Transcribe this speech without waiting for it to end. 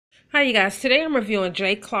Hi you guys, today I'm reviewing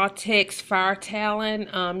JClaw Tech's Fire Talon.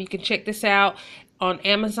 You can check this out on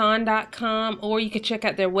Amazon.com or you can check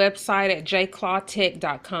out their website at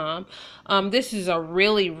JClawTech.com. This is a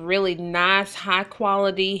really nice, high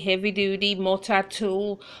quality, heavy duty,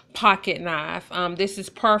 multi-tool pocket knife. This is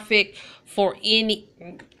perfect for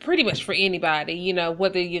pretty much for anybody, you know,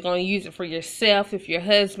 whether you're going to use it for yourself, if your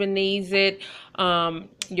husband needs it,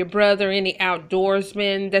 your brother, any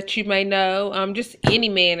outdoorsman that you may know, just any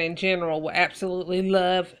man in general will absolutely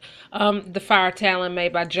love the Fire Talon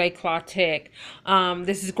made by JClaw Tech.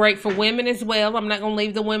 This is great for women as well. I'm not going to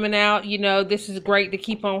leave the women out. You know, this is great to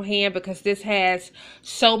keep on hand because this has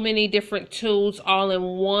so many different tools all in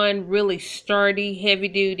one really sturdy, heavy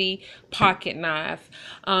duty pocket knife.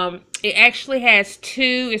 It actually has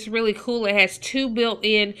it's really cool. It has two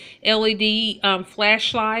built-in LED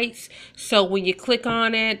flashlights. So when you click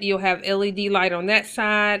on it, you'll have LED light on that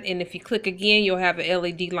side. And if you click again, you'll have an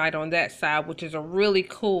LED light on that side, which is a really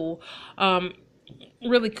cool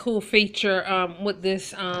feature with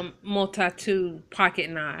this multi-tool pocket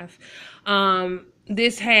knife.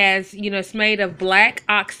 This has, you know, it's made of black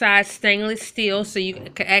oxide stainless steel, so you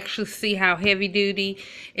can actually see how heavy duty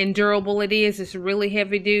and durable it is. It's really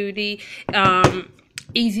heavy duty,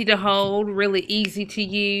 easy to hold, really easy to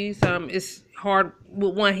use. It's hard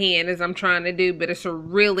with one hand as I'm trying to do, but it's a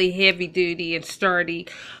really heavy duty and sturdy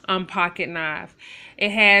pocket knife.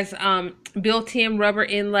 It has built-in rubber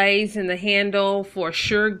inlays in the handle for a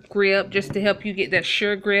sure grip, just to help you get that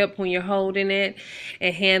sure grip when you're holding it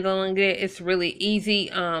and handling it. It's really easy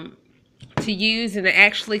to use, and it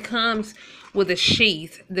actually comes with a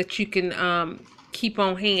sheath that you can keep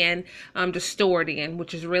on hand to store it in,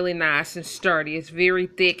 which is really nice and sturdy. It's very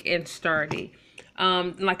thick and sturdy.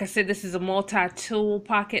 Like I said, this is a multi-tool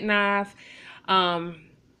pocket knife.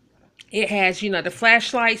 It has, you know, the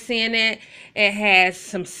flashlights in it. It has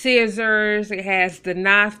some scissors. It has the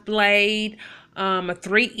knife blade, a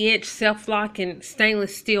 3-inch self-locking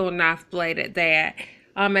stainless steel knife blade at that.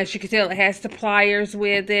 As you can tell, it has the pliers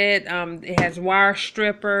with it. It has wire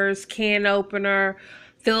strippers, can opener,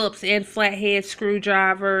 Phillips and flathead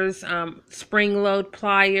screwdrivers, spring load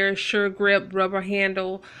pliers, sure grip rubber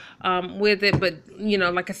handle with it. But, you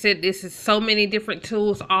know, like I said, this is so many different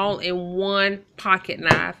tools all in one pocket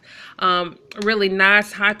knife. Really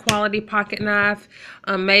nice, high quality pocket knife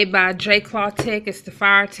made by JClaw Tech. It's the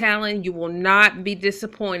Fire Talon. You will not be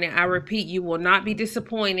disappointed. I repeat, you will not be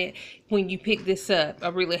disappointed when you pick this up.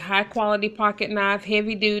 A really high quality pocket knife,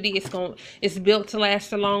 heavy duty. It's built to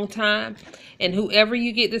last a long time, and whoever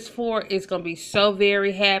you get this for is going to be so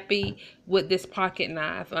very happy with this pocket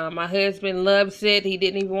knife. My husband loves it. He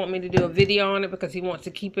didn't even want me to do a video on it because he wants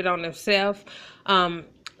to keep it on himself.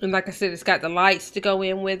 And like I said, it's got the lights to go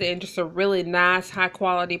in with it, and just a really nice, high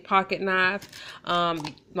quality pocket knife.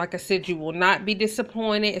 Like I said, you will not be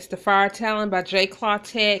disappointed. It's the Fire Talon by JClaw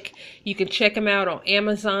Tech. You can check them out on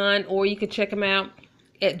Amazon, or you can check them out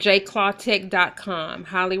at jclawtech.com.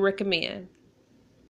 Highly recommend.